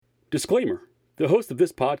Disclaimer: the hosts of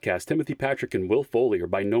this podcast, Timothy Patrick and Will Foley, are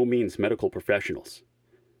by no means medical professionals.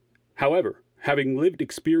 However, having lived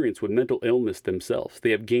experience with mental illness themselves,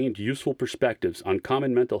 they have gained useful perspectives on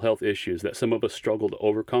common mental health issues that some of us struggle to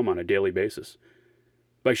overcome on a daily basis.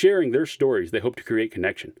 By sharing their stories, they hope to create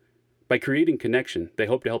connection. By creating connection, they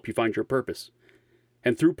hope to help you find your purpose.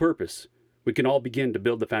 And through purpose, we can all begin to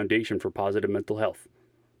build the foundation for positive mental health.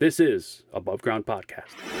 This is Above Ground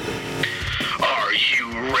Podcast. Are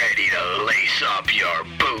you ready to lace up your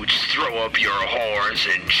boots, throw up your horns,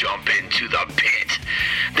 and jump into the pit?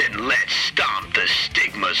 Then let's stomp the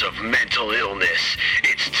stigmas of mental illness.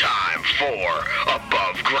 It's time for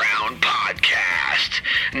Above Ground Podcast.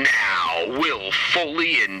 Now, Will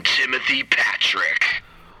Foley and Timothy Patrick.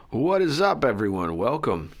 What is up, everyone?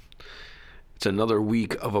 Welcome. It's another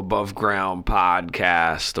week of Above Ground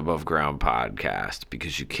Podcast,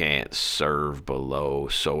 because you can't serve below.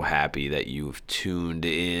 So happy that you've tuned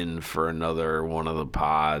in for another one of the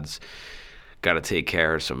pods. Got to take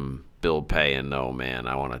care of some bill paying, though, man.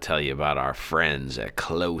 I want to tell you about our friends at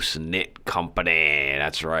Close Knit Company.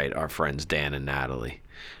 That's right, our friends Dan and Natalie.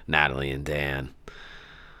 Natalie and Dan.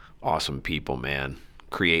 Awesome people, man.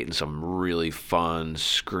 Creating some really fun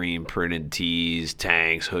screen printed tees,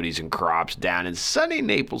 tanks, hoodies, and crops down in sunny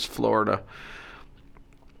Naples, Florida.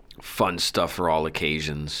 Fun stuff for all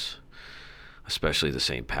occasions, especially the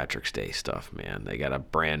St. Patrick's Day stuff, man. They got a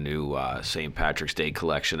brand new St. Patrick's Day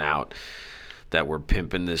collection out that we're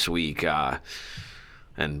pimping this week.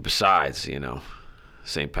 And besides,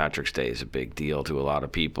 St. Patrick's Day is a big deal to a lot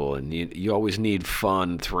of people, and you always need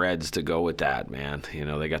fun threads to go with that, man.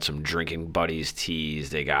 They got some drinking buddies tees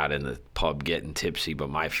they got in the pub getting tipsy, but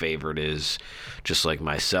my favorite is, just like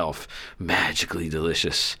myself, magically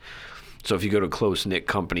delicious. So if you go to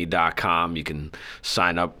closeknitcompany.com, you can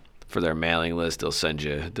sign up for their mailing list. They'll send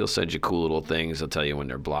you cool little things. They'll tell you when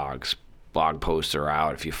their blog posts are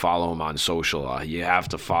out. If you follow them on social, you have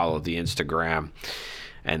to follow the Instagram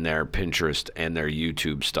and their Pinterest and their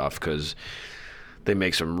YouTube stuff, because they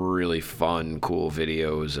make some really fun, cool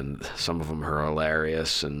videos, and some of them are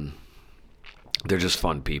hilarious, and they're just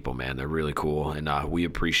fun people, man. They're really cool, and we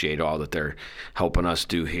appreciate all that they're helping us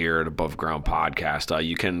do here at Above Ground Podcast.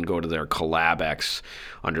 You can go to their CollabX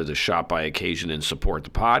under the Shop by Occasion and support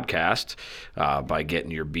the podcast by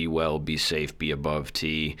getting your Be Well, Be Safe, Be Above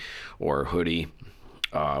tee or hoodie.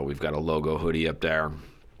 We've got a logo hoodie up there.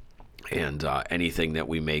 And anything that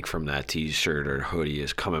we make from that t-shirt or hoodie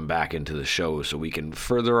is coming back into the show so we can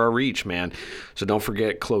further our reach, man. So don't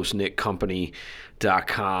forget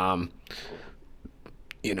closeknitcompany.com.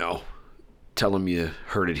 Tell them you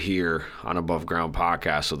heard it here on Above Ground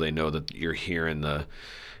Podcast so they know that you're hearing the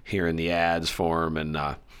ads for them. And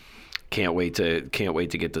can't wait to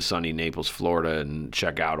get to sunny Naples, Florida, and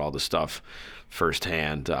check out all the stuff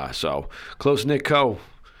firsthand. So Close Knit Co.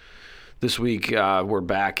 This week, we're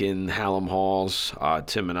back in Hallam Halls.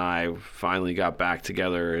 Tim and I finally got back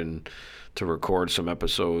together and to record some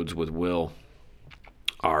episodes with Will,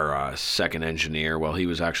 our second engineer. Well, he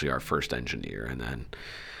was actually our first engineer, and then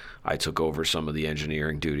I took over some of the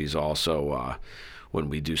engineering duties also when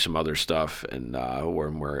we do some other stuff and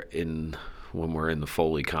when we're in the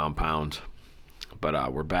Foley compound.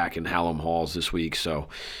 But we're back in Hallam Halls this week, so.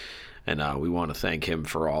 And we want to thank him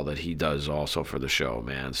for all that he does also for the show,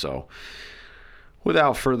 man. So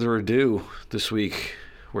without further ado, this week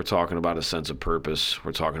we're talking about a sense of purpose.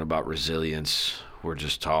 We're talking about resilience. We're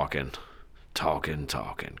just talking,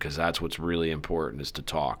 because that's what's really important, is to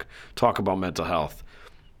talk. Talk about mental health,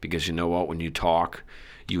 because you know what? When you talk,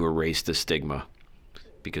 you erase the stigma,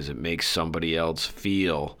 because it makes somebody else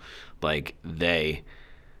feel like they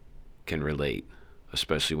can relate,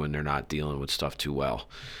 especially when they're not dealing with stuff too well.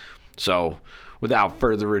 So, without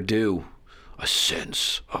further ado, a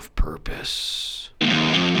sense of purpose.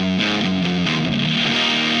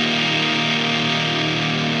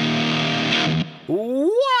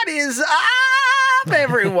 What is up,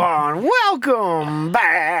 everyone? Welcome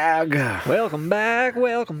back. Welcome back.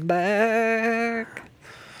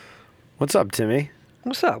 What's up, Timmy?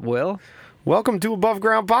 What's up, Will? Welcome to Above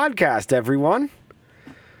Ground Podcast, everyone.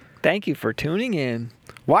 Thank you for tuning in.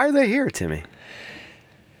 Why are they here, Timmy?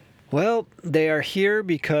 Well, they are here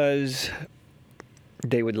because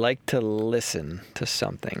they would like to listen to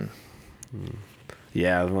something.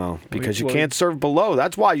 Yeah, well, because you can't serve below.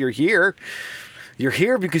 That's why you're here. You're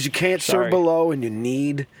here because you can't serve below and you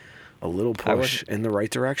need a little push in the right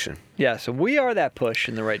direction. Yeah, so we are that push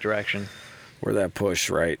in the right direction. We're that push,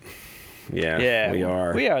 right? Yeah, we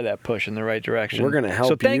are. We are that push in the right direction. We're going to help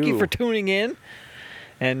you. So thank you for tuning in.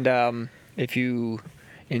 And if you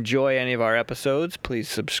enjoy any of our episodes, please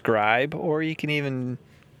subscribe, or you can even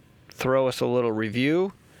throw us a little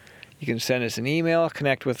review. You can send us an email,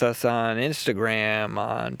 connect with us on Instagram,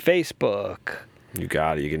 on Facebook. You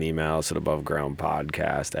got it. You can email us at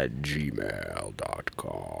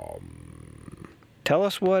abovegroundpodcast@gmail.com. Tell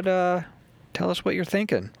us what you're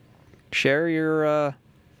thinking. Share your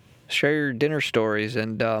dinner stories,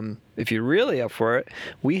 and if you're really up for it,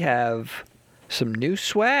 we have some new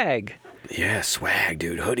swag. Yeah, swag,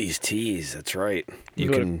 dude. Hoodies, tees. That's right. You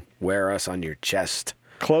can wear us on your chest.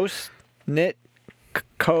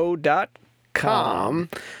 CloseKnitCo.com.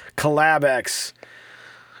 CollabX.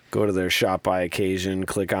 Go to their shop by occasion,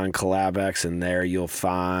 click on CollabX, and there you'll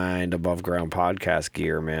find Above Ground Podcast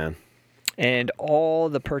gear, man. And all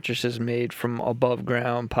the purchases made from Above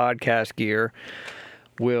Ground Podcast gear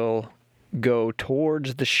will go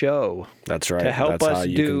towards the show. That's right. To help That's us how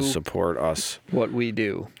you do can support us. What we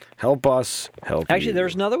do. Help us, help Actually, you.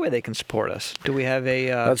 there's another way they can support us. Do we have a...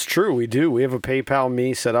 That's true. We do. We have a PayPal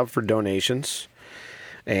Me set up for donations.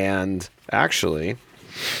 And actually...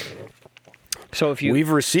 So if you...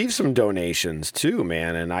 We've received some donations too,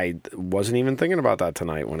 man, and I wasn't even thinking about that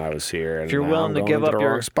tonight when I was here. And if you're willing to give up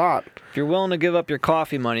your wrong spot. If you're willing to give up your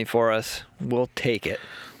coffee money for us, we'll take it.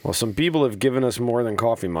 Well, some people have given us more than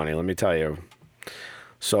coffee money, let me tell you.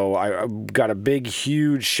 So I got a big,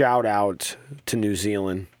 huge shout out to New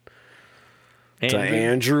Zealand. To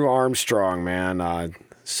Andrew Armstrong, man.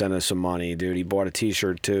 Sent us some money, dude. He bought a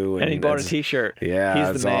T-shirt too. And he bought a T-shirt. Yeah, He's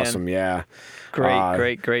that's the man. awesome. Yeah.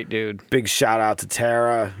 Great dude. Big shout out to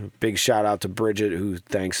Tara. Big shout out to Bridget, who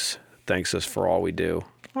thanks us for all we do.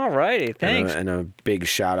 All righty, thanks. And a big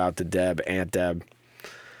shout out to Deb, Aunt Deb.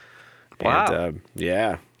 Wow. Aunt Deb.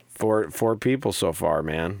 Yeah. Four people so far,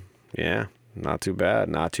 man. Yeah. Not too bad.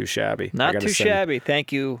 Not too shabby. Not too shabby.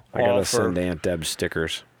 Thank you all I gotta for... send Aunt Deb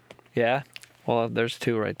stickers. Yeah? Well, there's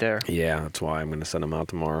 2 right there. Yeah, that's why I'm going to send them out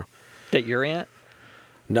tomorrow. That your aunt?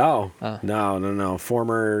 No. Oh. No.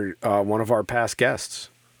 Former, one of our past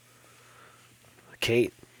guests.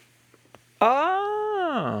 Kate.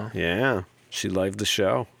 Oh. Yeah. She liked the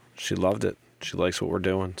show. She loved it. She likes what we're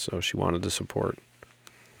doing, so she wanted to support.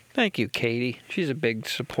 Thank you, Katie. She's a big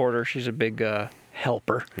supporter. She's a big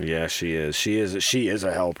helper. Yeah, she is. She is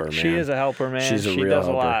a helper, man. She is a helper, man. She's a she real does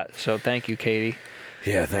helper. a lot. So thank you, Katie.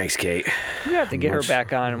 Yeah, thanks, Kate. We have to get her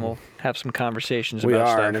back on, and we'll have some conversations we about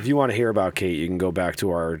are, stuff. and if you want to hear about Kate, you can go back to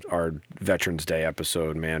our Veterans Day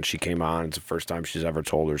episode, man. She came on. It's the first time she's ever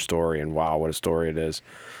told her story, and wow, what a story it is.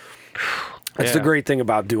 That's the great thing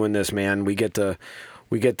about doing this, man. We get to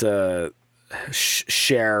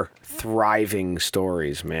share thriving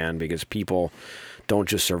stories, man, because people don't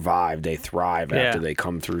just survive, they thrive after they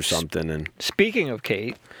come through something. And speaking of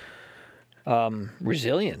Kate,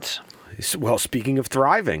 resilience. Well, speaking of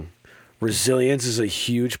thriving, resilience is a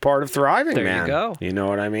huge part of thriving, there man. There you go. You know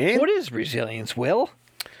what I mean? What is resilience, Will?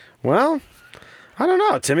 Well, I don't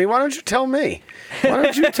know. Timmy, why don't you tell me? Why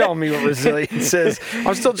don't you tell me what resilience is?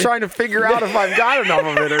 I'm still trying to figure out if I've got enough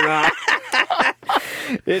of it or not.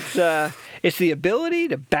 It's the ability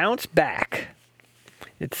to bounce back.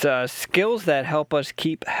 It's skills that help us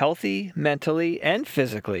keep healthy mentally and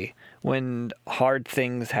physically when hard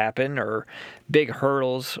things happen or big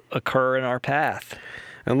hurdles occur in our path.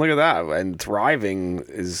 And look at that. And thriving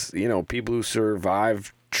is, people who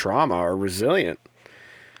survive trauma are resilient.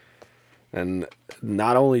 And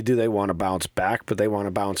not only do they want to bounce back, but they want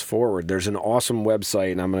to bounce forward. There's an awesome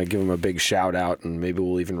website, and I'm going to give them a big shout out, and maybe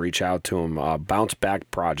we'll even reach out to them,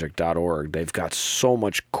 bouncebackproject.org. They've got so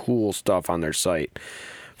much cool stuff on their site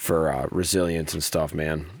for resilience and stuff,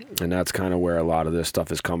 man. And that's kind of where a lot of this stuff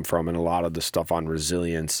has come from, and a lot of the stuff on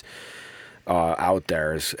resilience out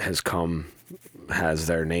there has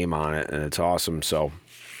their name on it, and it's awesome. So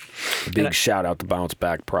big shout out to Bounce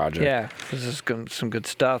Back Project. Yeah, this is some good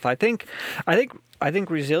stuff. I think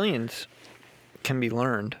resilience can be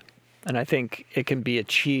learned, and I think it can be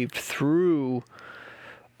achieved through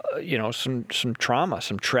some trauma,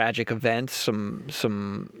 some tragic events,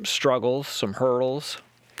 some struggles, some hurdles.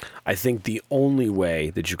 I think the only way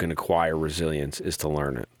that you can acquire resilience is to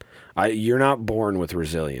learn it. You're not born with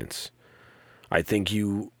resilience. I think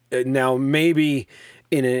now maybe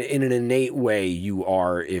in an innate way you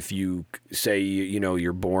are, if you say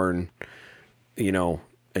you're born,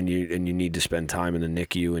 and you need to spend time in the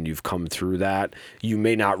NICU and you've come through that, you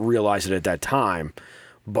may not realize it at that time.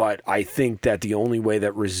 But I think that the only way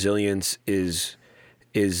that resilience is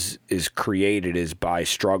created is by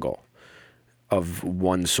struggle of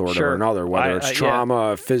one sort or another, whether it's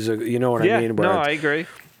trauma, physical, you know what I mean? No, I agree.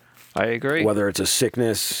 Whether it's a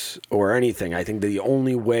sickness or anything, I think the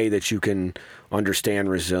only way that you can understand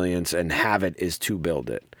resilience and have it is to build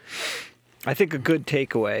it. I think a good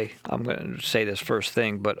takeaway, I'm going to say this first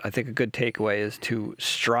thing, but I think a good takeaway is to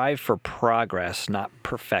strive for progress, not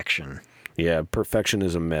perfection. Yeah, perfection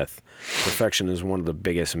is a myth. Perfection is one of the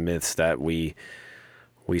biggest myths that we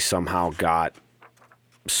somehow got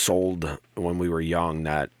sold when we were young,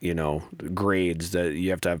 that, you know, grades, that you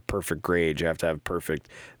have to have perfect grades, you have to have perfect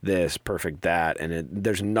this, perfect that, and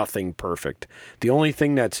there's nothing perfect. The only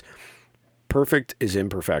thing that's perfect is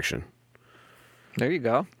imperfection. There you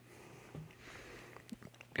go.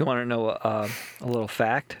 You want to know a little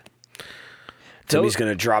fact? Timmy's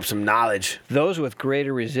going to drop some knowledge. Those with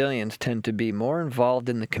greater resilience tend to be more involved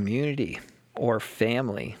in the community or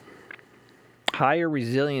family. Higher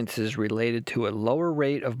resilience is related to a lower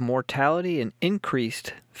rate of mortality and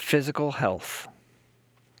increased physical health.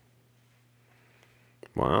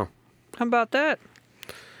 Wow. How about that?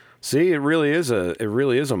 See, it really is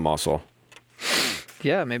a muscle,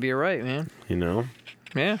 Yeah, maybe you're right, man. you know?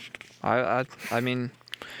 Yeah, I mean,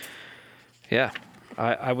 yeah,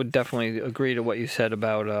 I would definitely agree to what you said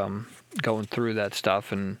about going through that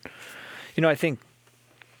stuff, and you know, I think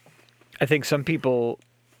some people,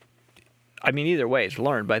 I mean, either way, it's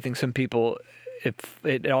learned, but I think some people, if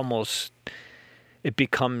it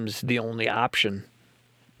becomes the only option.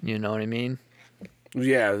 You know what I mean?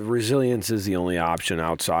 Yeah, resilience is the only option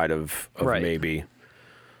outside of Right. maybe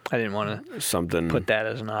I didn't want to something. put that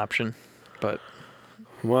as an option, but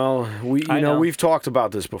Well, I know. we've talked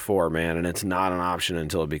about this before, man, and it's not an option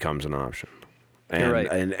until it becomes an option. And You're right.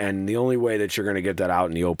 and the only way that you're going to get that out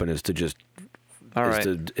in the open is to just all is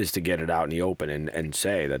right. to get it out in the open and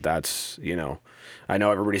say that's, you know, I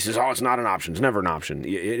know everybody says, oh, it's not an option. It's never an option.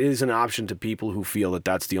 It is an option to people who feel that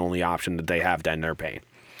that's the only option that they have to end their pain.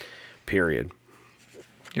 Period.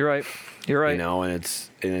 You're right. You're right. You know, and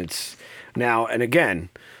it's now, and again,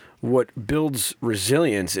 what builds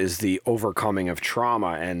resilience is the overcoming of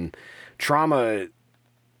trauma, and trauma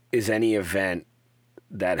is any event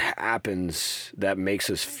that happens that makes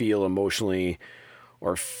us feel emotionally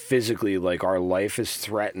or physically like our life is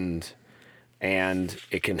threatened, and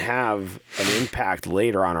it can have an impact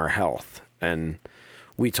later on our health. And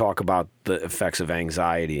we talk about the effects of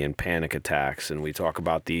anxiety and panic attacks, and we talk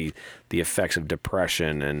about the effects of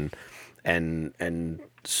depression, and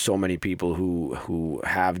so many people who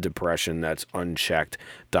have depression that's unchecked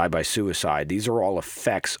die by suicide. These are all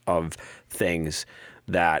effects of things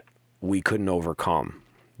that we couldn't overcome,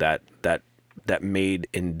 that made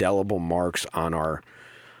indelible marks on our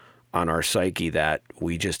psyche that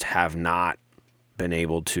we just have not been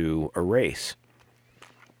able to erase.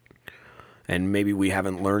 And maybe we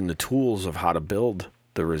haven't learned the tools of how to build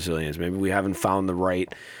the resilience. Maybe we haven't found the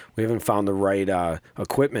right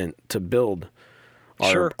equipment to build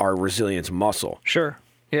our resilience muscle. Sure.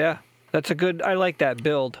 Yeah. That's a good, I like that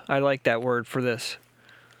build. I like that word for this.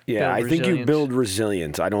 Yeah, Build I think you resilience. build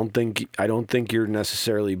resilience. I don't think you're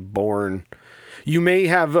necessarily born. You may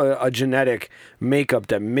have a genetic makeup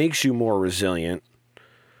that makes you more resilient.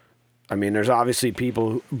 I mean, there's obviously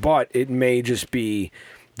people, but it may just be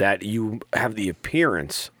that you have the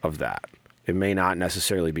appearance of that. It may not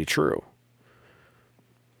necessarily be true.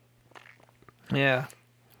 Yeah.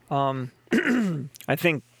 I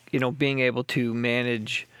think, you know, being able to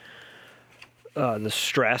manage the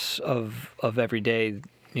stress of every day,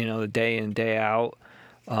 you know, the day in, day out,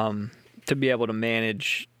 to be able to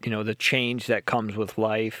manage, you know, the change that comes with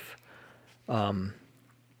life, manage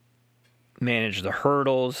the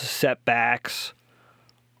hurdles, setbacks,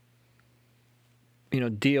 you know,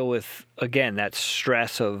 deal with, again, that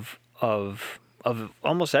stress of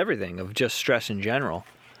almost everything, of just stress in general,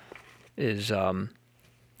 is,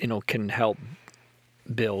 you know, can help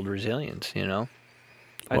build resilience, you know?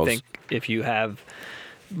 Well, I think if you have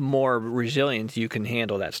more resilience, you can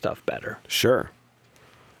handle that stuff better. Sure.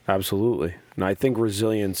 Absolutely. And I think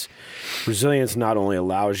resilience not only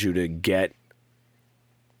allows you to get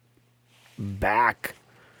back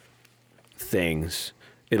things,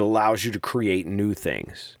 it allows you to create new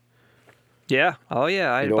things. Yeah. Oh,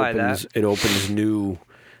 yeah. I'd buy that. It opens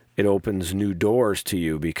new doors to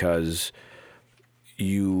you, because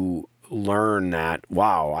you learn that,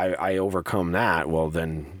 wow, I overcome that. Well,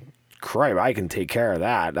 then, crap, I can take care of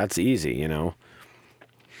that. That's easy, you know?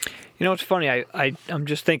 You know, it's funny. I'm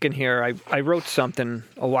just thinking here. I wrote something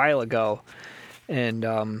a while ago, and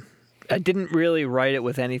I didn't really write it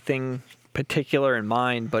with anything particular in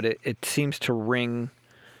mind, but it seems to ring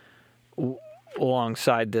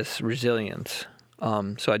alongside this resilience.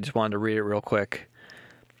 So I just wanted to read it real quick.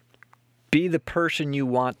 Be the person you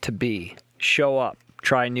want to be. Show up.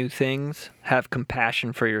 Try new things. Have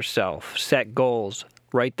compassion for yourself. Set goals.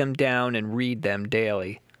 Write them down and read them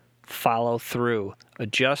daily. follow through,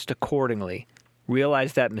 adjust accordingly,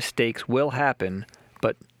 realize that mistakes will happen,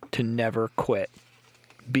 but to never quit.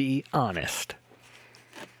 Be honest.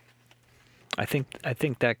 I think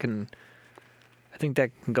that can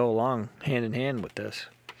go along hand in hand with this.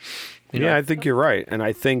 You know? Yeah, I think you're right, and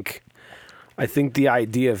I think the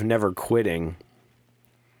idea of never quitting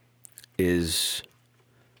is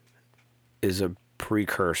a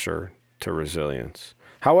precursor to resilience.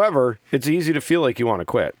 However, it's easy to feel like you want to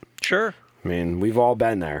quit. Sure. I mean, we've all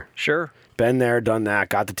been there. Sure. Been there, done that,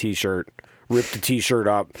 got the T-shirt, ripped the T-shirt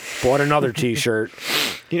up, bought another T-shirt.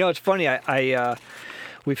 You know, it's funny.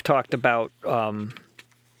 We've talked about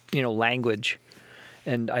language,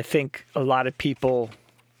 and I think a lot of people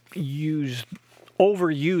overuse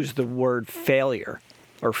the word failure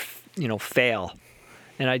or fail,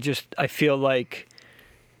 and I feel like,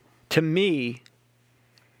 to me,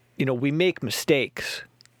 we make mistakes,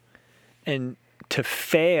 and to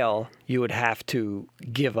fail, you would have to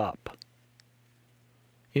give up.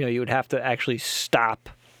 You would have to actually stop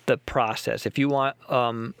the process. If you want,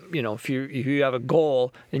 if you have a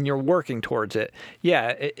goal and you're working towards it,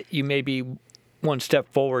 you may be one step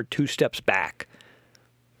forward, two steps back.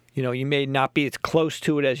 You may not be as close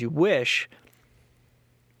to it as you wish,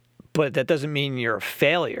 but that doesn't mean you're a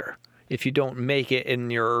failure if you don't make it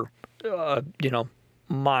in your,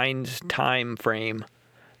 mind's time frame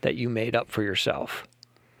that you made up for yourself.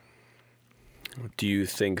 Do you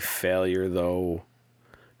think failure, though,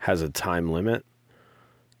 has a time limit?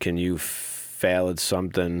 Can you fail at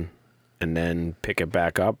something and then pick it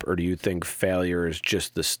back up, or do you think failure is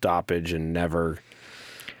just the stoppage and never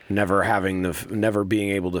being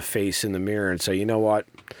able to face in the mirror and say, you know what,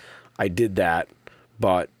 I did that,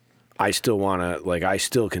 but I still want to, I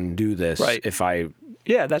still can do this, right?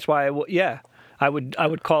 Yeah, that's why I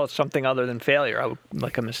would call it something other than failure.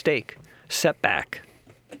 like a mistake, setback,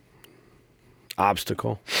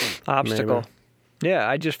 obstacle. Maybe. Yeah,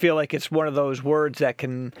 I just feel like it's one of those words that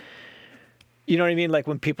can, you know what I mean? Like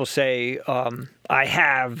when people say, I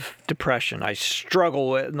have depression, I struggle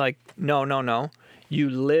with, no. You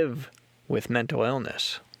live with mental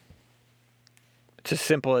illness. It's as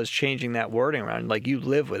simple as changing that wording around. You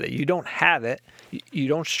live with it. You don't have it. You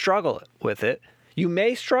don't struggle with it. You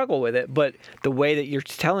may struggle with it, but the way that you're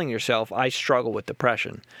telling yourself, I struggle with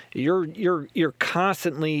depression, you're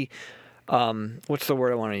constantly, what's the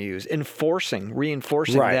word I want to use? Reinforcing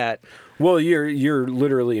right. that. Well, you're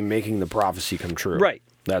literally making the prophecy come true. Right.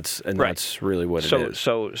 That's really what it is.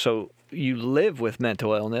 So you live with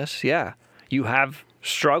mental illness. Yeah. You have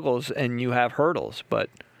struggles and you have hurdles, but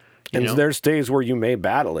there's days where you may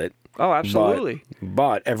battle it. Oh, absolutely.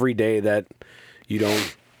 But every day that you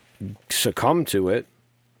don't succumb to it,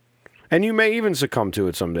 and you may even succumb to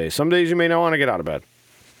it some days. Some days you may not want to get out of bed.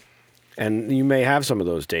 And you may have some of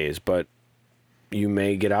those days, but you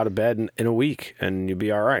may get out of bed in a week and you'll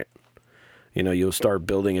be all right. You'll start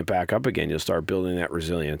building it back up again. You'll start building that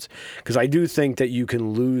resilience. Because I do think that you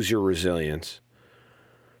can lose your resilience.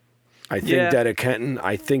 I think that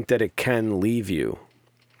it can leave you.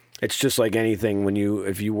 It's just like anything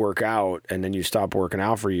if you work out and then you stop working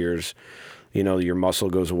out for years, your muscle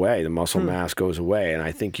goes away, the muscle mass goes away, and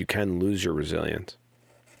I think you can lose your resilience.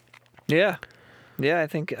 Yeah. Yeah, I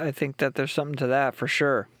think that there's something to that for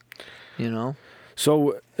sure.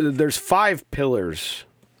 So there's 5 pillars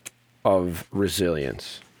of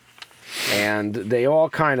resilience, and they all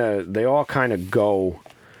kind of go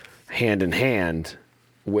hand in hand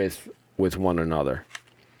with one another.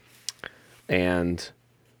 And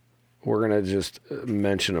we're gonna just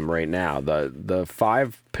mention them right now. The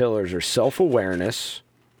 5 pillars are self-awareness,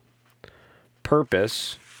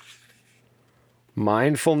 purpose,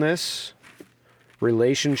 mindfulness,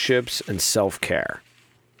 relationships, and self-care.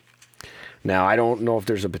 Now, I don't know if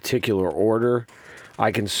there's a particular order.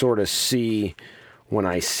 I can sort of see when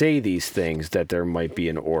I say these things that there might be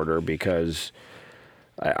an order, because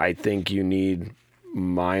I think you need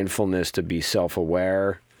mindfulness to be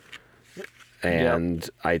self-aware, and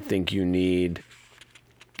I think you need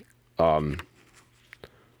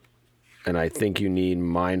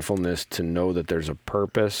mindfulness to know that there's a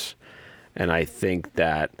purpose, and I think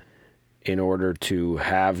that in order to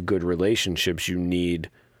have good relationships, you need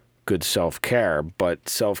good self-care. But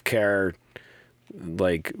self-care,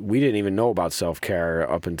 we didn't even know about self-care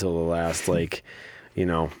up until the last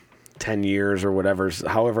 10 years or whatever,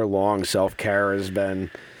 however long self-care has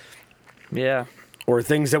been. Yeah. Or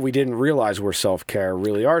things that we didn't realize were self-care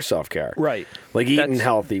really are self-care. Right. Like eating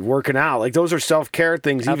healthy, working out. Those are self-care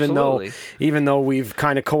things, even though we've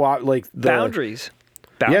kind of co-opted boundaries.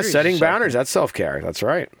 Yeah, setting boundaries. That's self-care. That's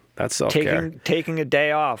right. That's self-care. Taking a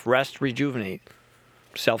day off, rest, rejuvenate.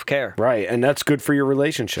 self-care. Right, and that's good for your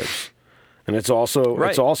relationships. And it's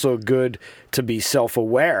also good to be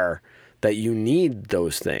self-aware that you need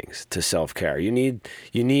those things to self-care. You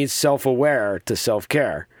need self-aware to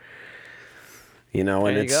self-care. You know,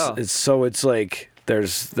 and it's like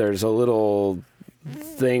there's a little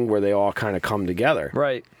thing where they all kind of come together.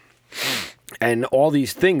 Right. And all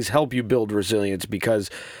these things help you build resilience, because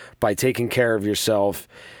by taking care of yourself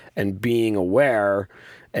and being aware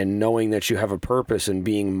and knowing that you have a purpose and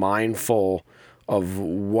being mindful of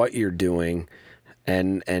what you're doing,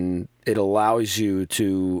 and it allows you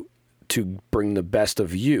to bring the best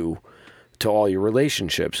of you to all your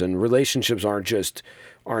relationships. And relationships aren't just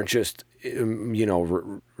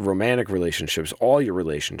romantic relationships, all your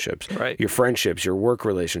relationships, right. Your friendships, your work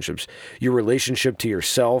relationships, your relationship to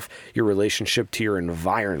yourself, your relationship to your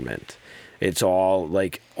environment. It's all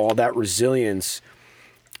like, all that resilience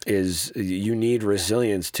is, you need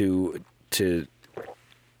resilience to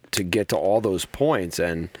get to all those points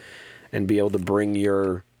and be able to bring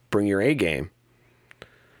your A game.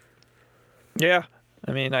 Yeah.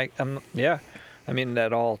 I mean,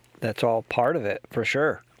 that's all part of it, for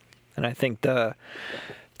sure. And I think the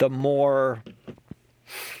more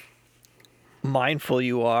mindful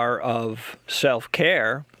you are of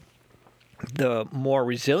self-care, the more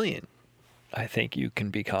resilient I think you can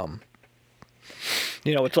become.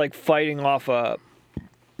 You know, it's like fighting off a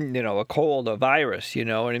cold, a virus, you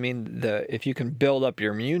know what I mean? If you can build up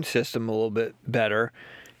your immune system a little bit better,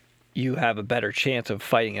 you have a better chance of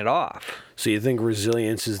fighting it off. So you think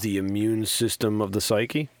resilience is the immune system of the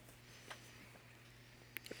psyche?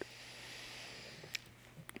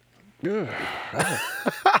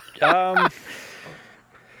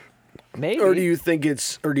 Maybe. Or do you think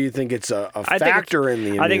it's a factor in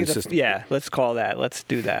the immune system? Yeah, let's call that. Let's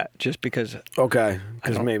do that. Just because. Okay,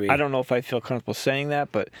 because maybe I don't know if I feel comfortable saying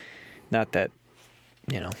that, but not that,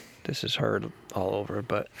 this is heard all over.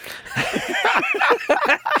 But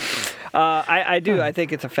I do. I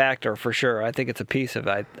think it's a factor for sure. I think it's a piece of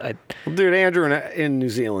it. Dude, Andrew in New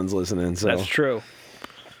Zealand's listening. So that's true.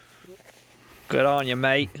 Good on you,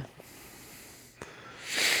 mate.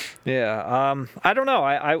 Yeah. I don't know.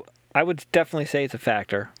 I would definitely say it's a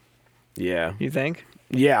factor. Yeah. You think?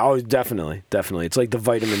 Yeah. Oh, definitely. It's like the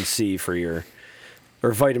vitamin C or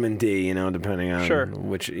vitamin D, depending on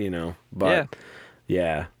which, But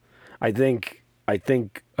yeah. I think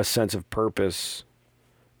a sense of purpose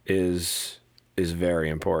is very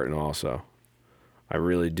important also. I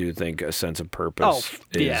really do think a sense of purpose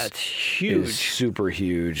it's huge. Is super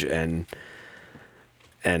huge, and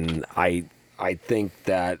I think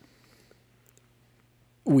that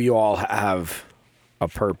we all have a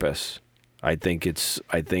purpose. I think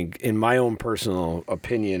in my own personal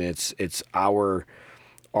opinion, it's our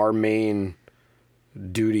main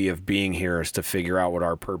duty of being here is to figure out what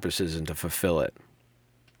our purpose is and to fulfill it.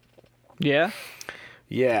 Yeah.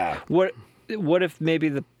 Yeah. What if maybe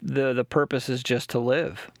the purpose is just to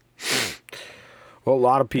live? Well, a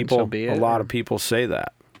lot of people say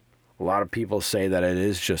that. A lot of people say that it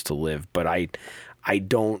is just to live, but I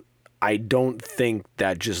don't think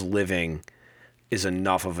that just living is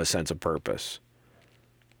enough of a sense of purpose.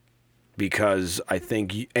 Because I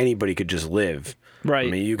think anybody could just live. Right.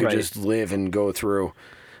 I mean, you could just live and go through.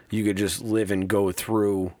 You could just live and go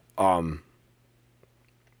through the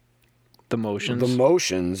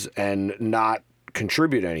motions. And not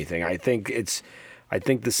contribute anything. I think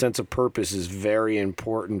the sense of purpose is very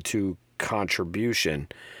important to contribution.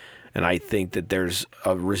 And I think that there's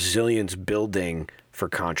a resilience building for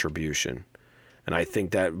contribution. And I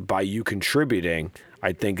think that by you contributing,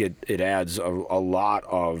 I think it adds a lot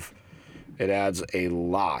of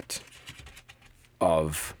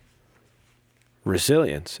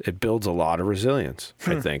resilience. It builds a lot of resilience,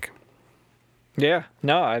 I think. Yeah.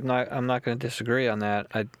 No, I'm not going to disagree on that.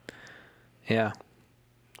 I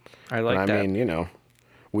like that. I mean,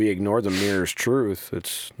 we ignore the mirror's truth.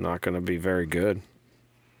 It's not going to be very good.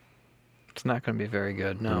 It's not going to be very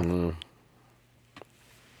good, no. Mm-hmm.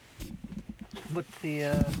 What's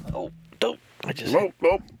the, Nope.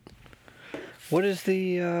 What is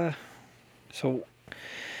the,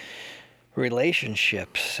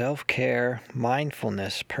 relationships, self-care,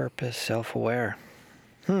 mindfulness, purpose, self-aware.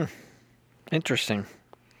 Interesting.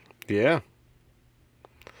 Yeah.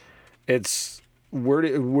 It's, what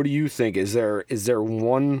do you think? Is there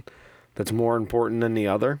one that's more important than the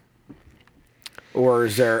other? Or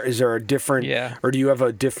is there a different, or do you have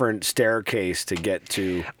a different staircase to get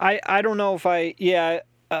to? I don't know if a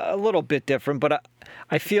little bit different, but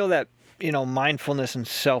I feel that, mindfulness and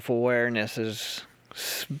self-awareness is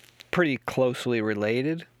pretty closely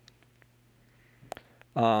related.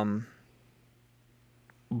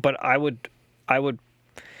 but I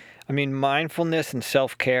mean, mindfulness and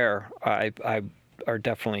self-care I are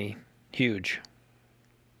definitely huge.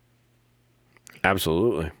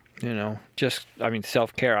 Absolutely. You know, just, I mean,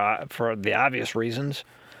 self-care for the obvious reasons.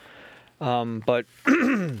 But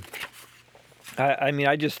I mean,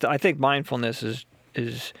 I think mindfulness is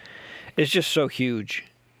just so huge,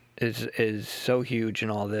 is so huge in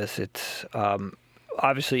all this. It's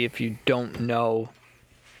obviously, if you don't know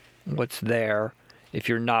what's there, if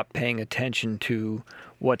you're not paying attention to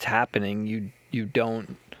what's happening, you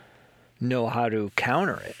don't know how to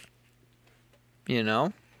counter it. You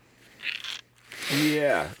know?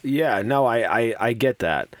 Yeah. No, I get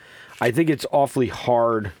that. I think it's awfully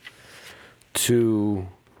hard to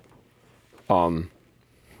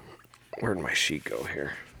where'd my sheet go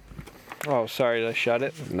here? Oh, sorry, did I shut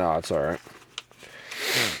it? No, it's all right.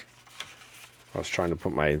 I was trying to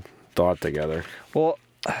put my thought together. Well,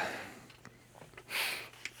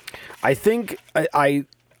 I think I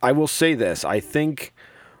will say this. I think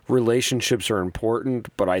relationships are important,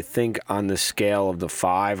 but I think on the scale of the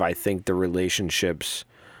 5, I think the relationships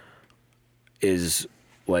is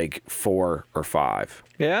like 4 or 5.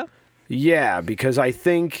 yeah? Yeah, because I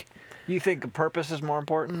think You think a purpose is more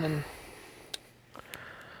important than...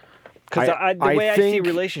 Because I the way I see think-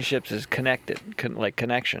 relationships is connected, like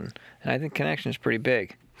connection. And I think connection is pretty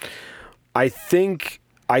big. I think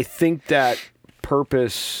that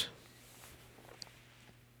purpose,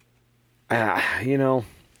 you know,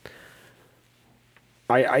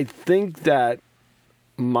 I think that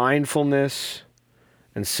mindfulness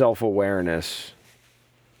and self-awareness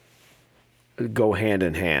go hand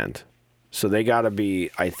in hand. So they got to be,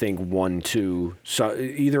 I think, 1, 2, so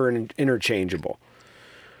either interchangeable.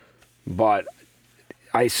 But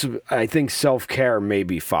I think self-care may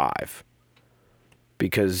be 5.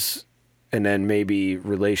 Because, and then maybe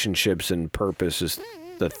relationships and purpose is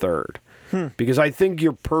the 3rd. Because I think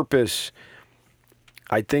your purpose,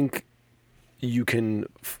 I think you can,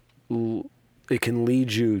 it can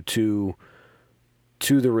lead you to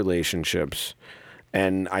the relationships.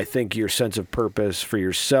 And I think your sense of purpose for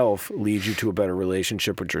yourself leads you to a better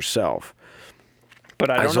relationship with yourself. But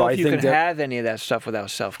I don't So know I if you think can that- have any of that stuff without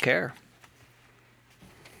self-care.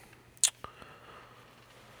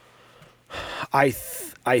 I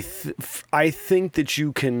think that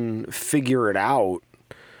you can figure it out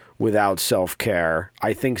without self-care.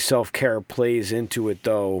 I think self-care plays into it,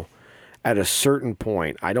 though, at a certain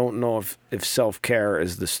point. I don't know if self-care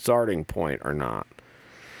is the starting point or not.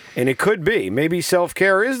 And it could be. Maybe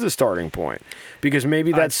self-care is the starting point. Because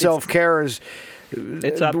maybe that self-care is...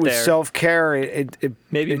 It's up with there. self-care, it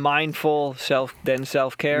Maybe mindful then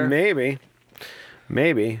self-care. maybe.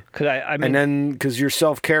 Because I mean, And then, because your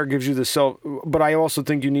self-care gives you the self... But I also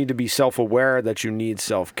think you need to be self-aware that you need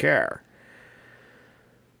self-care.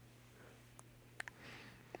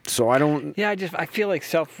 So I don't... yeah, I feel like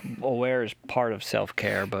self-aware is part of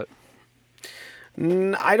self-care, but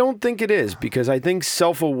I don't think it is, because I think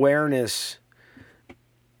self-awareness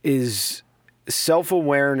is...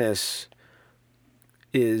 Self-awareness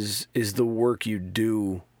is the work you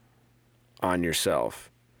do on yourself.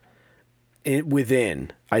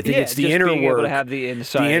 Within. I think yeah, it's the just inner being work. able to have the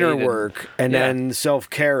inside. The inner and- work, and yeah. then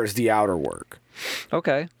self-care is the outer work.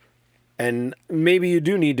 Okay. And maybe you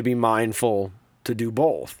do need to be mindful to do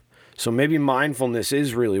both. So maybe mindfulness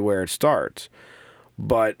is really where it starts.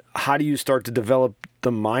 But how do you start to develop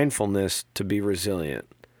the mindfulness to be resilient?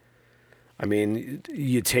 I mean,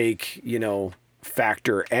 you take,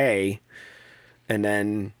 factor A, and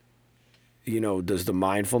then, does the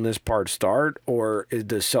mindfulness part start, or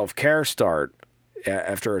does self-care start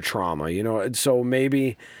after a trauma? And so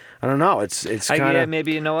maybe, I don't know. It's kind of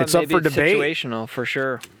maybe you know what? It's up Maybe for it's debate. situational for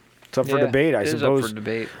sure. It's up for Yeah, debate. I it is suppose up for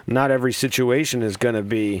debate. not every situation is going to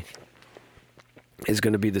be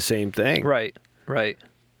the same thing. Right. We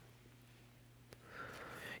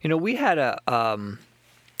had a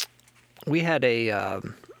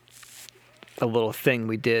little thing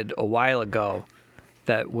we did a while ago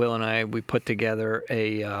that Will and we put together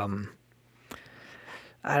a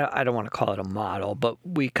I don't want to call it a model, but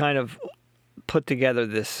we kind of put together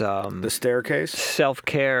this The staircase.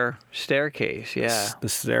 self-care staircase. Yeah. The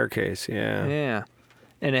staircase. Yeah. Yeah.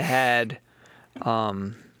 And it had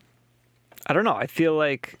I don't know, I feel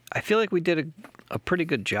like we did a pretty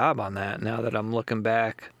good job on that now that I'm looking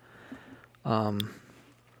back. On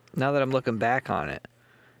it.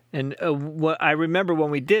 And what I remember when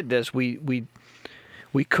we did this, we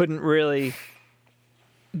couldn't really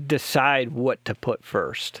decide what to put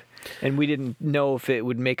first. And we didn't know if it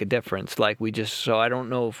would make a difference. So I don't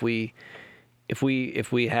know if we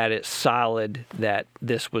had it solid that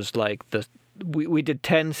this was like we did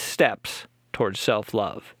 10 steps towards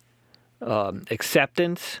self-love.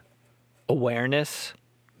 Acceptance, awareness,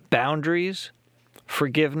 boundaries,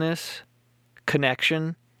 forgiveness,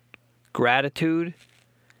 connection, gratitude,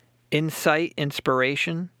 insight,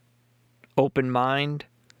 inspiration, open mind,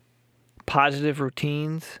 positive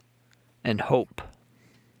routines, and hope.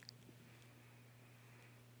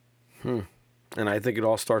 And I think it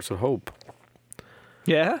all starts with hope.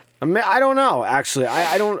 Yeah? I mean, I don't know. Actually,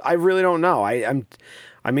 I really don't know.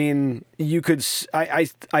 I mean, you could. I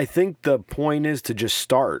think the point is to just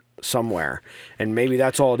start somewhere, and maybe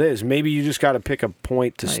that's all it is. Maybe you just got to pick a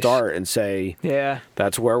point to start and say, Yeah.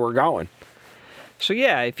 that's where we're going. So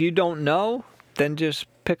yeah, if you don't know, then just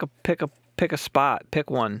pick a spot,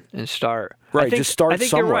 pick one, and start. Right, just start I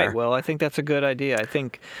think somewhere. You're right, Will. I think that's a good idea. I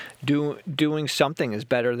think doing something is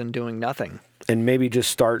better than doing nothing. And maybe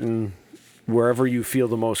just starting wherever you feel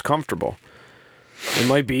the most comfortable. It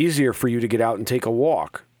might be easier for you to get out and take a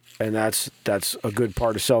walk, and that's a good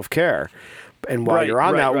part of self-care. And while you're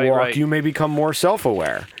on that walk, you may become more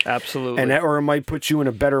self-aware. Absolutely. Or it might put you in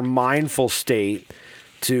a better mindful state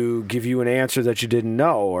to give you an answer that you didn't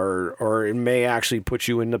know, or it may actually put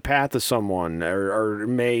you in the path of someone, or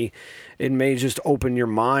it may just open your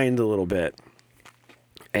mind a little bit.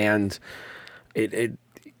 And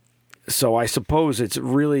so I suppose it's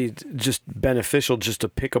really just beneficial just to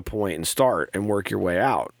pick a point and start and work your way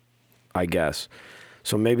out, I guess.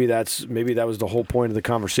 So maybe that was the whole point of the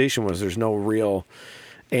conversation, was there's no real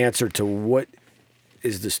answer to what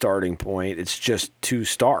is the starting point. It's just to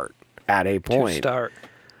start at a point. To start.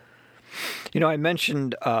 I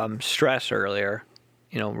mentioned stress earlier,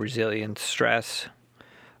 resilience, stress.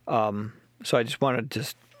 So I just wanted a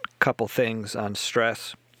couple things on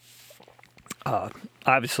stress.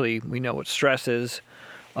 Obviously, we know what stress is.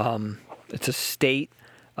 It's a state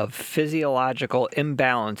of physiological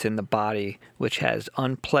imbalance in the body which has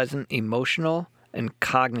unpleasant emotional and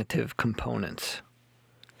cognitive components.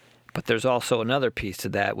 But there's also another piece to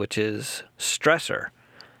that, which is stressor.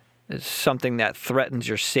 It's something that threatens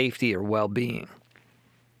your safety or well-being.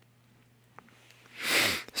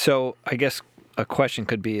 So I guess a question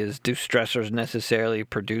could be, do stressors necessarily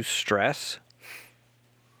produce stress?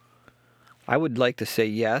 I would like to say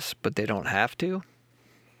yes, but they don't have to.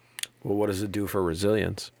 Well, what does it do for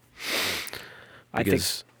resilience? I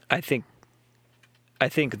think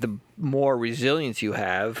the more resilience you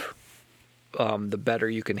have, the better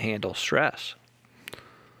you can handle stress.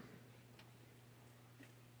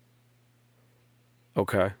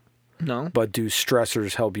 Okay. No? But do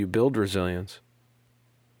stressors help you build resilience?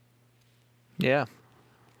 Yeah.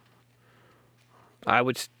 I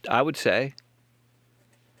would say.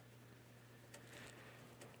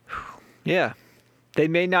 Yeah. They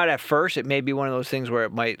may not at first. It may be one of those things where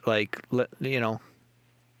it might, you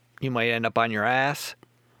might end up on your ass.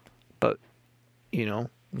 But,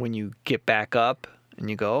 when you get back up and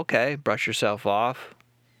you go, okay, brush yourself off.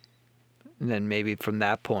 And then maybe from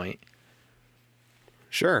that point.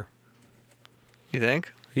 Sure. You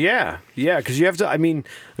think? Yeah, because you have to. I mean,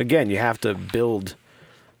 again, you have to build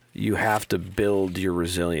your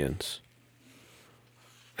resilience.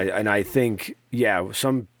 And I think,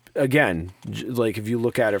 again, like if you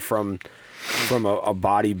look at it from a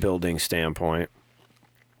bodybuilding standpoint,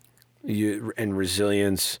 and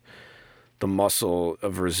resilience, the muscle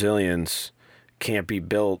of resilience can't be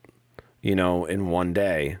built, in one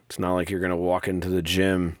day. It's not like you're going to walk into the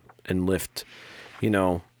gym and lift.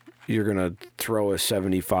 You're going to throw a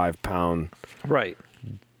 75-pound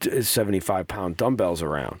dumbbells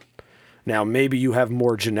around. Now, maybe you have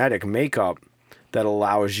more genetic makeup that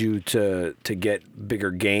allows you to get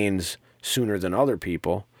bigger gains sooner than other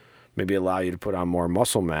people, maybe allow you to put on more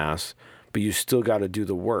muscle mass, but you still got to do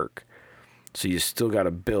the work. So you still got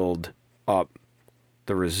to build up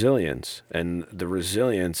the resilience, and the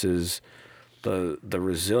resilience is the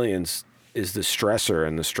stressor,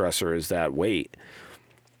 and the stressor is that weight.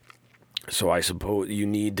 So I suppose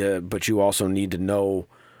but you also need to know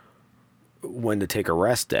when to take a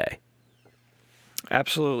rest day.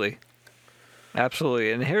 Absolutely.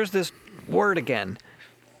 Absolutely. And here's this word again.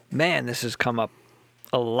 Man, this has come up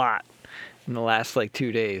a lot in the last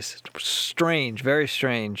 2 days. Strange, very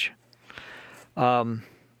strange. I'm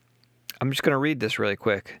just going to read this really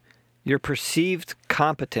quick. You're perceived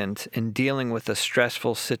competent in dealing with a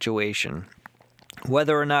stressful situation.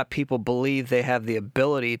 Whether or not people believe they have the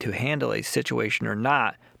ability to handle a situation or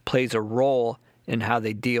not plays a role in how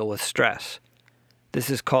they deal with stress. This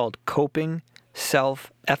is called coping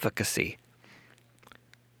self-efficacy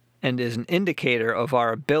and is an indicator of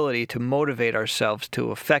our ability to motivate ourselves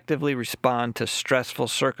to effectively respond to stressful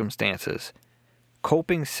circumstances.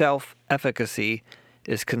 coping self-efficacy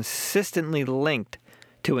is consistently linked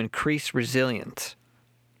to increased resilience.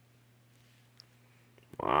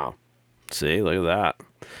 Wow. See, look at that.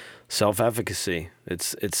 Self-efficacy.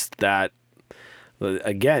 It's that,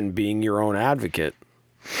 again, being your own advocate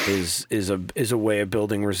is a way of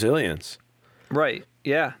building resilience. Right.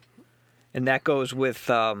 Yeah. And that goes with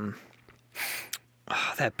that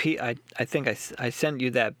I think I sent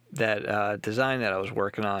you that design that I was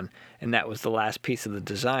working on, and that was the last piece of the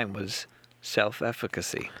design was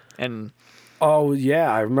self-efficacy. And oh yeah,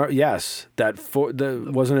 I remember. Yes,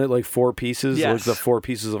 wasn't it like 4 pieces? Yes. Like the 4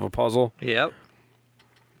 pieces of a puzzle. yep.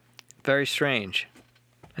 Very strange.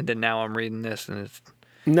 And then now I'm reading this, and it's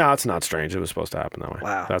No, it's not strange. It was supposed to happen that way.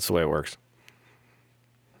 Wow. That's the way it works.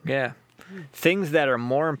 yeah, things that are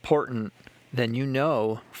more important than you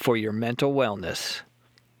know for your mental wellness: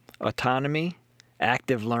 autonomy,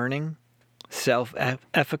 active learning,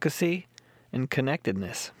 self-efficacy, and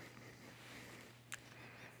connectedness.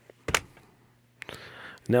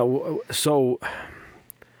 Now, so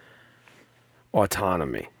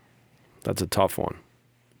autonomy. That's a tough one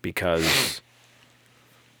because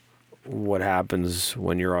what happens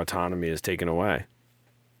when your autonomy is taken away?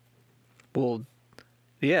 Well,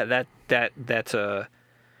 yeah, that's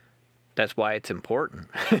why it's important.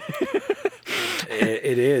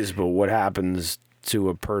 It is, but what happens to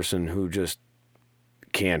a person who just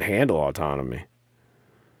can't handle autonomy?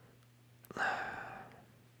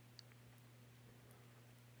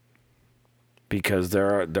 Because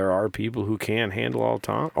there are people who can't handle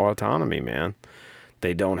autonomy, man.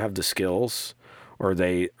 They don't have the skills, or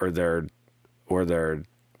they're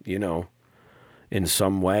you know, in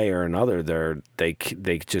some way or another they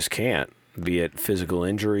just can't. Be it physical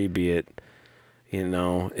injury, be it, you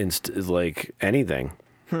know, like anything.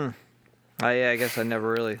 I guess I never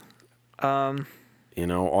really. You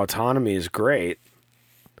know, autonomy is great.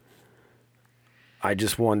 I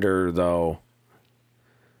just wonder, though.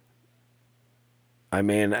 I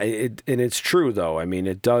mean, and it's true, though. I mean,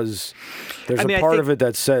 it does. There's a part of it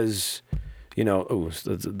that says, you know,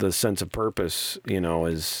 the sense of purpose, you know,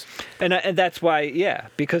 is. And that's why, yeah,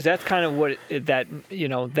 because that's kind of what that, you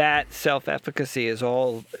know, that self-efficacy is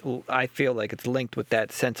all. I feel like it's linked with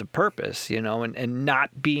that sense of purpose, you know, and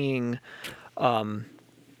not being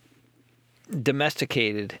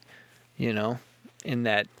domesticated, you know, in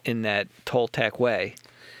that Toltec way,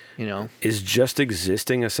 you know. Is just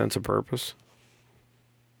existing a sense of purpose?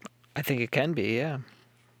 I think it can be, yeah.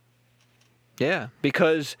 Yeah,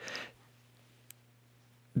 because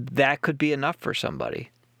that could be enough for somebody,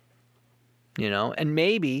 you know, and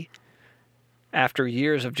maybe after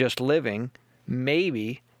years of just living,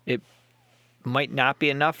 maybe it might not be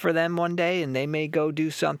enough for them one day, and they may go do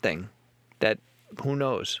something that, who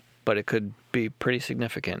knows, but it could be pretty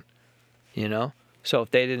significant, you know. So if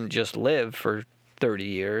they didn't just live for 30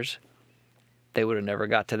 years, they would have never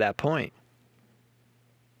got to that point.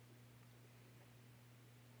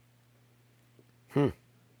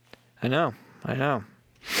 I know.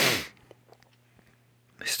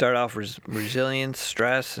 We start off resilience,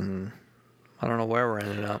 stress, and I don't know where we're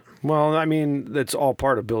ending up. Well, I mean, that's all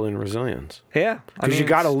part of building resilience. Yeah. Because you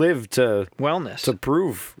got to live to wellness. To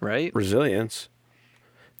prove right? resilience.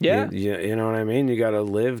 Yeah. You know what I mean? You got to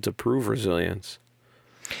live to prove resilience.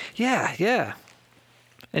 Yeah.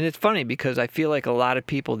 And it's funny because I feel like a lot of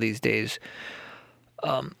people these days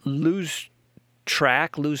lose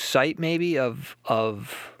sight maybe of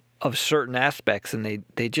certain aspects, and they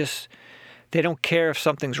don't care if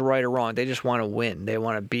something's right or wrong. They just want to win. They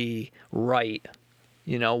want to be right.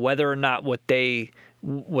 You know, whether or not what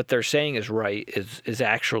they're saying is right is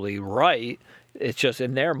actually right. It's just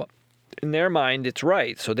in their mind it's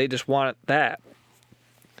right. So they just want that.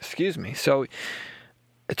 Excuse me. So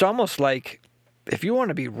it's almost like if you want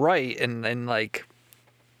to be right and like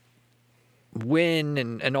win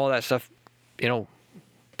and all that stuff, you know,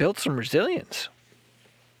 build some resilience.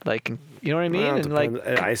 Like, you know what I mean? Well, and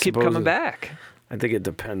like keep coming back. I think it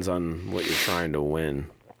depends on what you're trying to win.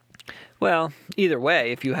 Well, either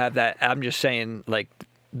way, if you have that, I'm just saying like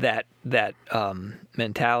that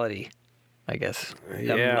mentality, I guess.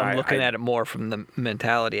 Yeah, I'm looking at it more from the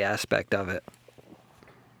mentality aspect of it.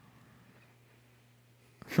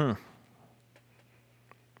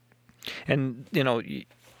 And you know,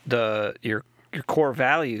 your core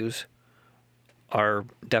values are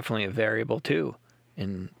definitely a variable too.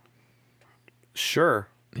 And sure,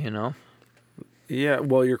 you know. Yeah,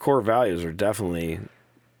 well, your core values are definitely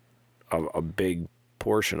a big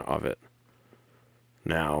portion of it.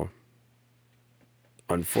 Now,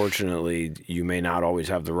 unfortunately, you may not always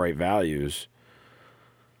have the right values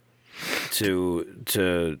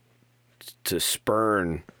to to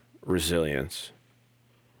spurn resilience.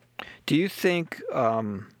 Do you think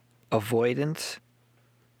avoidance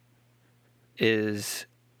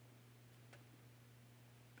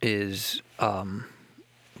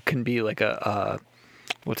can be like a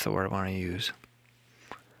what's the word I want to use?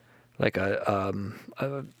 Like a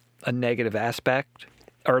negative aspect,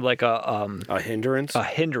 or like A hindrance? a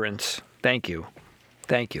hindrance. Thank you.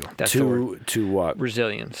 That's the word. To what?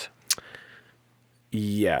 Resilience.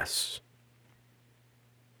 Yes.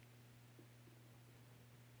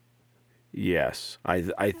 Yes.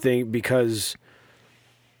 I think because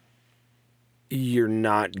you're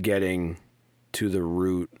not getting to the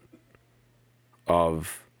root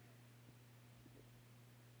of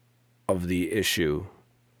the issue,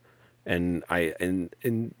 and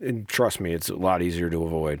trust me, it's a lot easier to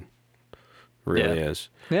avoid. Really Yeah. is.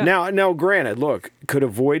 Yeah. Now, granted, look,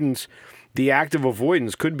 the act of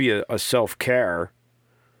avoidance could be a self-care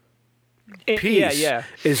piece. Yeah.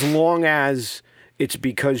 As long as it's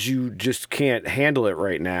because you just can't handle it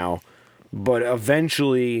right now, but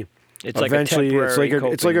eventually It's like a it's temporary like a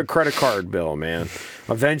coping. credit card bill, man.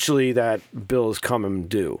 Eventually that bill is coming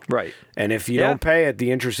due. Right. And if you Yeah. don't pay it,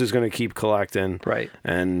 the interest is going to keep collecting. Right.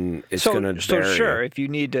 And it's going to So bury sure, you. if you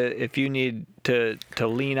need to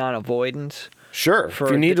lean on avoidance, Sure. for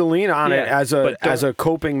If you need to lean on it yeah, as but a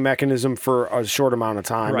coping mechanism for a short amount of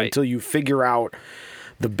time Right. until you figure out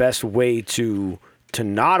the best way to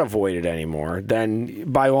not avoid it anymore, then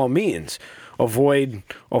by all means avoid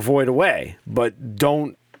away, but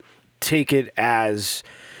don't take it as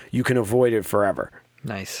you can avoid it forever.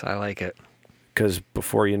 nice. I like it. Because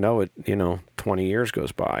before you know it, 20 years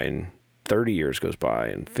goes by and 30 years goes by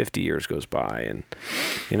and 50 years goes by, and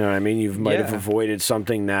you know what I mean? You might have Yeah. avoided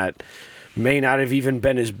something that may not have even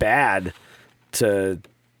been as bad to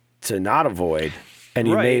not avoid, and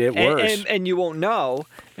you made it worse. And you won't know.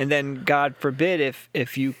 And then, God forbid,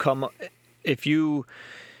 if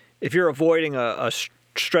you're avoiding a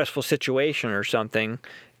stressful situation or something,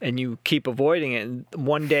 and you keep avoiding it, and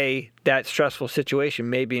one day that stressful situation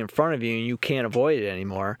may be in front of you and you can't avoid it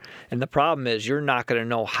anymore. And the problem is you're not going to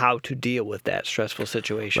know how to deal with that stressful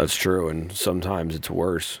situation. That's true, and sometimes it's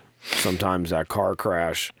worse. Sometimes that car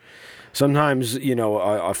crash. Sometimes,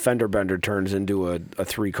 a fender bender turns into a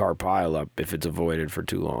 3-car pileup if it's avoided for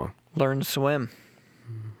too long. Learn to swim.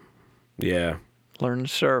 Yeah. Learn to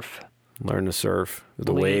surf. Learn to surf.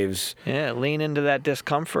 The Lean- waves. Yeah, lean into that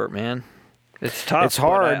discomfort, man. It's tough. It's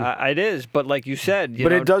hard. But it is. But like you said,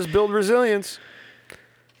 But it does build resilience.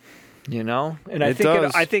 And It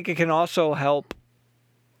does. I think it can also help.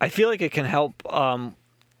 I feel like it can help,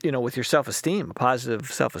 with your self-esteem,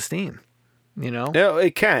 positive self-esteem. Yeah,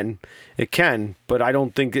 it can, but I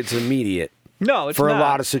don't think it's immediate No, it's for not. a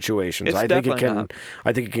lot of situations. It's I think it definitely can. not.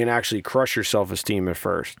 I think it can actually crush your self-esteem at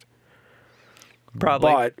first.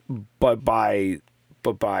 Probably. But by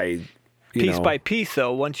Piece by piece,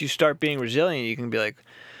 though, once you start being resilient, you can be like,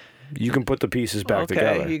 you can put the pieces back okay.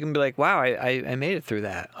 together. You can be like, wow, I made it through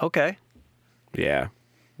that. Okay. Yeah,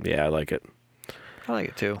 I like it. I like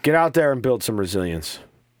it too. Get out there and build some resilience.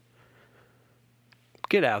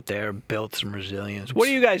 Get out there, build some resilience. What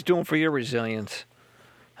are you guys doing for your resilience?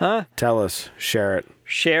 Huh? Tell us, share it,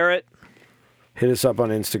 Share it. hit us up on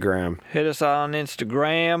Instagram. Hit us on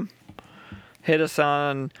Instagram. Hit us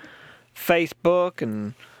on Facebook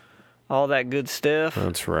and all that good stuff.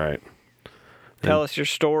 That's right. Tell us your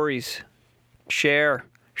stories. Share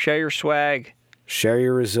your swag. Share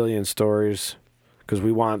your resilience stories, because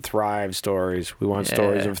we want thrive stories. We want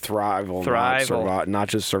stories Yeah. of thrival, Thrival. not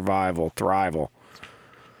just survival. Thrival.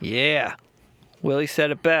 Yeah. Willie said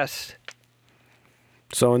it best.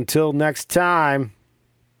 So until next time,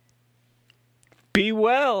 Be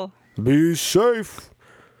well. be safe.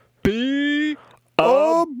 Be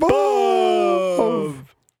Above.